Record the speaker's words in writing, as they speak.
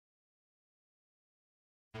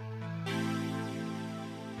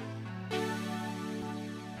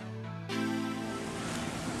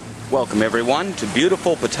Welcome everyone to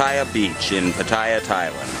beautiful Pattaya Beach in Pattaya,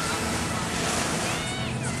 Thailand.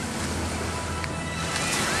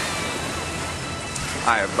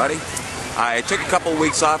 Hi everybody. I took a couple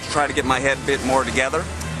weeks off to try to get my head a bit more together,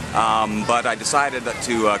 but I decided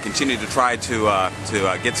to continue to try to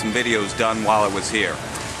get some videos done while I was here.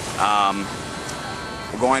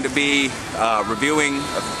 We're going to be reviewing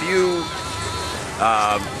a few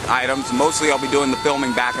items. Mostly I'll be doing the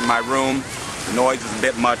filming back in my room. The noise is a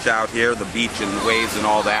bit much out here, the beach and the waves and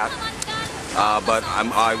all that. But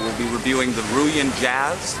I will be reviewing the Ruyan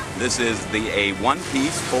Jazz. This is a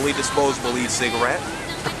one-piece, fully disposable e-cigarette.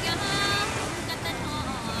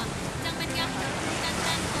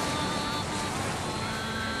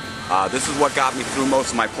 This is what got me through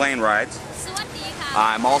most of my plane rides.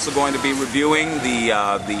 I'm also going to be reviewing the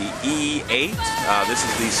E8. This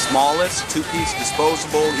is the smallest two-piece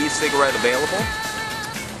disposable e-cigarette available.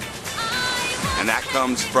 And that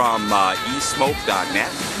comes from esmoke.net.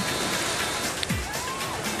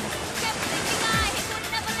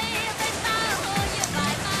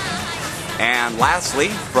 And lastly,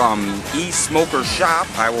 from eSmoker Shop,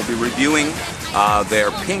 I will be reviewing their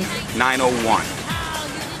Pink 901.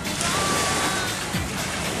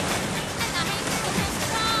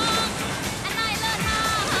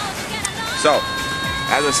 So,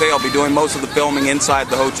 as I say, I'll be doing most of the filming inside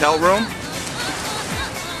the hotel room.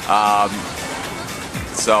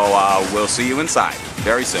 So we'll see you inside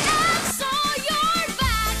very soon.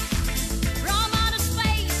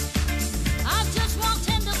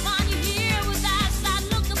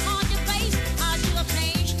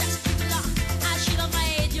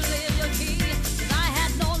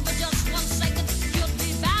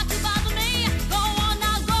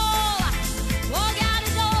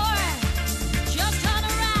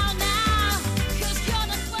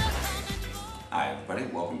 Hi everybody,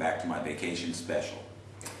 welcome back to my vacation special.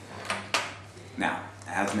 Now,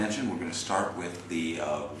 as mentioned, we're going to start with the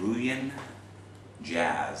Ruyan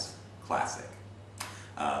Jazz Classic.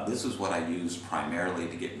 This is what I used primarily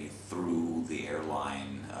to get me through the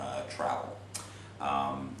airline travel.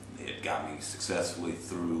 It got me successfully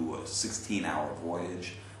through a 16-hour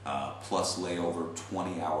voyage, plus layover,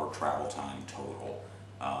 20-hour travel time total.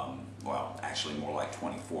 Well, actually more like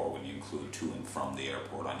 24 when you include to and from the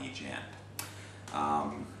airport on each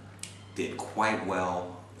end. Did quite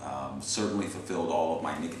well. Certainly fulfilled all of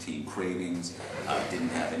my nicotine cravings. Didn't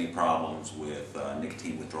have any problems with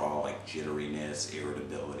nicotine withdrawal like jitteriness,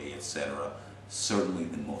 irritability, etc. Certainly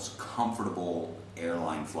the most comfortable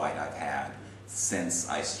airline flight I've had since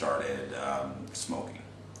I started smoking.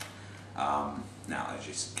 Now, as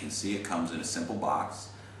you can see, it comes in a simple box.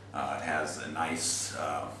 It has a nice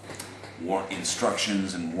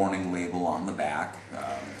instructions and warning label on the back.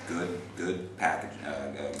 Good package.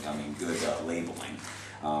 Good labeling.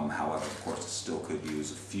 However, of course, it still could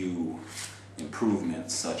use a few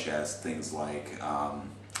improvements, such as things like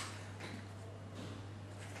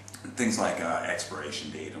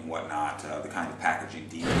expiration date and whatnot, the kind of packaging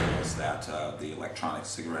details that the Electronic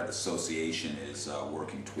Cigarette Association is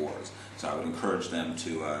working towards. So I would encourage them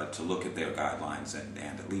to look at their guidelines and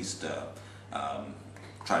at least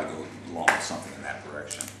try to go along with something in that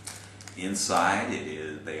direction. Inside,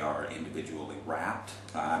 they are individually wrapped.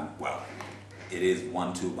 Well, it is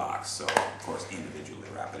one toolbox, so of course individually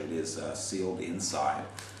wrapped, but it is sealed inside.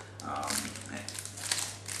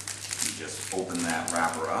 You just open that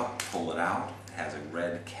wrapper up, pull it out. It has a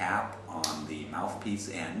red cap on the mouthpiece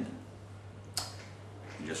end.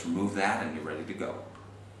 You just remove that and you're ready to go.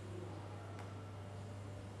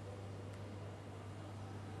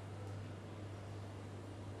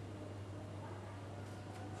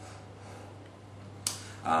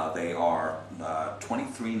 They are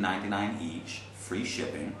 $23.99 each, free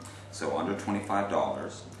shipping, so under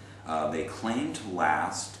 $25. They claim to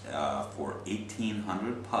last for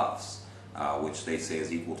 1,800 puffs, which they say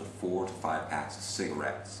is equal to 4 to 5 packs of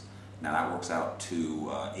cigarettes. Now that works out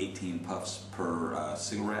to 18 puffs per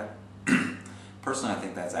cigarette. Personally, I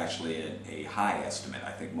think that's actually a high estimate.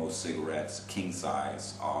 I think most cigarettes, king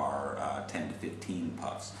size, are 10 to 15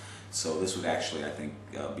 puffs. So this would actually, I think,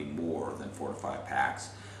 be more than 4 to 5 packs.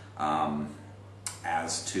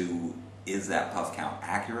 As to, is that puff count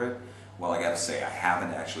accurate? Well, I gotta say, I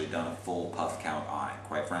haven't actually done a full puff count on it.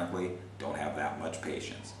 Quite frankly, don't have that much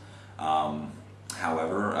patience.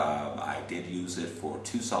 However, I did use it for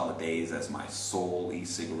 2 solid days as my sole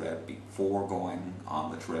e-cigarette before going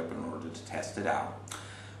on the trip in order to test it out.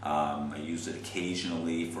 I used it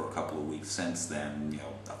occasionally for a couple of weeks since then,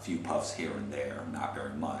 a few puffs here and there, not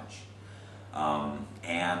very much.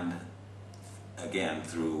 And again,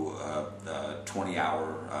 through the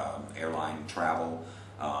 20-hour airline travel,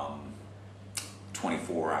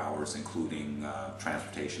 24 hours, including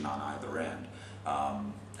transportation on either end,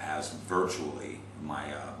 as virtually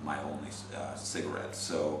my only cigarette.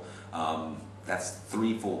 So that's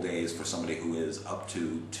 3 full days for somebody who is up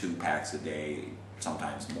to 2 packs a day,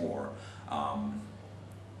 sometimes more.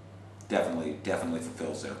 Definitely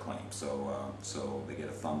fulfills their claim. So they get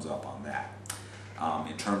a thumbs up on that.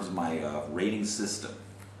 In terms of my rating system,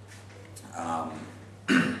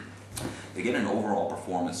 they get an overall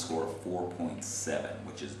performance score of 4.7,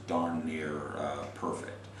 which is darn near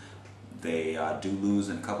perfect. They do lose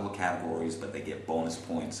in a couple of categories, but they get bonus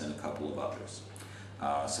points in a couple of others.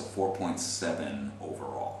 So 4.7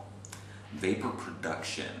 overall. Vapor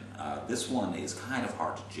production. This one is kind of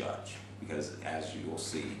hard to judge because, as you will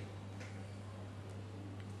see,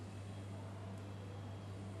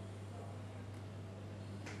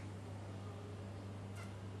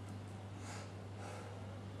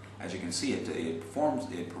 as you can see, it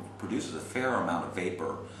produces a fair amount of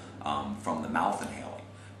vapor from the mouth inhaling.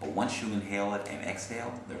 But once you inhale it and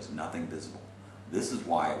exhale, there's nothing visible. This is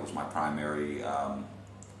why it was my primary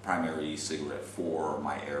cigarette for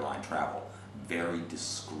my airline travel. Very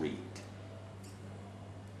discreet.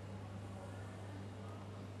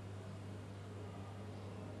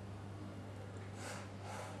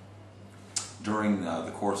 During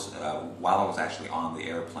the course, while I was actually on the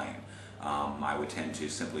airplane, I would tend to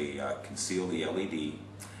simply conceal the LED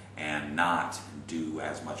and not do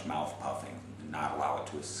as much mouth puffing, not allow it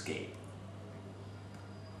to escape.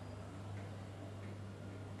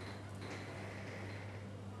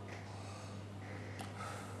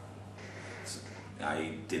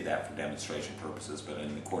 I did that for demonstration purposes, but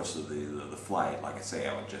in the course of the flight, like I say,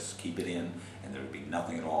 I would just keep it in and there would be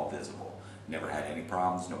nothing at all visible. Never had any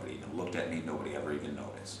problems, nobody even looked at me, nobody ever even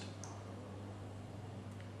noticed.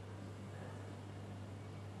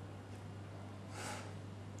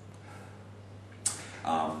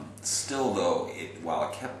 Still though, while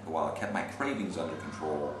I kept my cravings under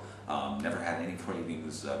control, never had any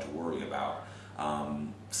cravings to worry about.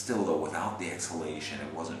 Still though, without the exhalation,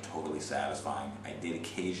 it wasn't totally satisfying. I did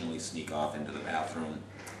occasionally sneak off into the bathroom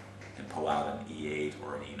and pull out an E8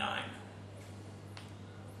 or an E9.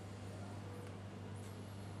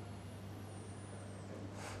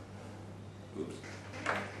 Oops.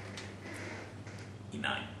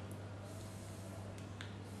 E9.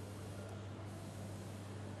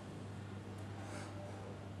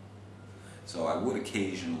 So I would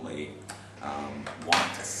occasionally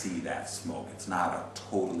want to see that smoke. It's not a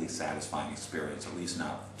totally satisfying experience, at least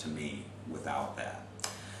not to me, without that.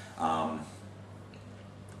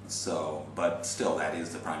 But still, that is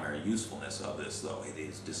the primary usefulness of this, though. It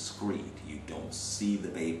is discreet. You don't see the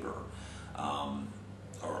vapor,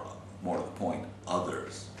 or more to the point,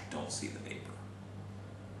 others don't see the vapor.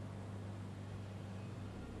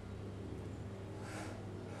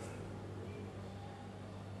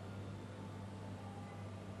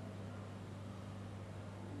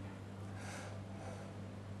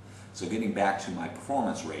 So getting back to my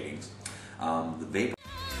performance ratings, the vapor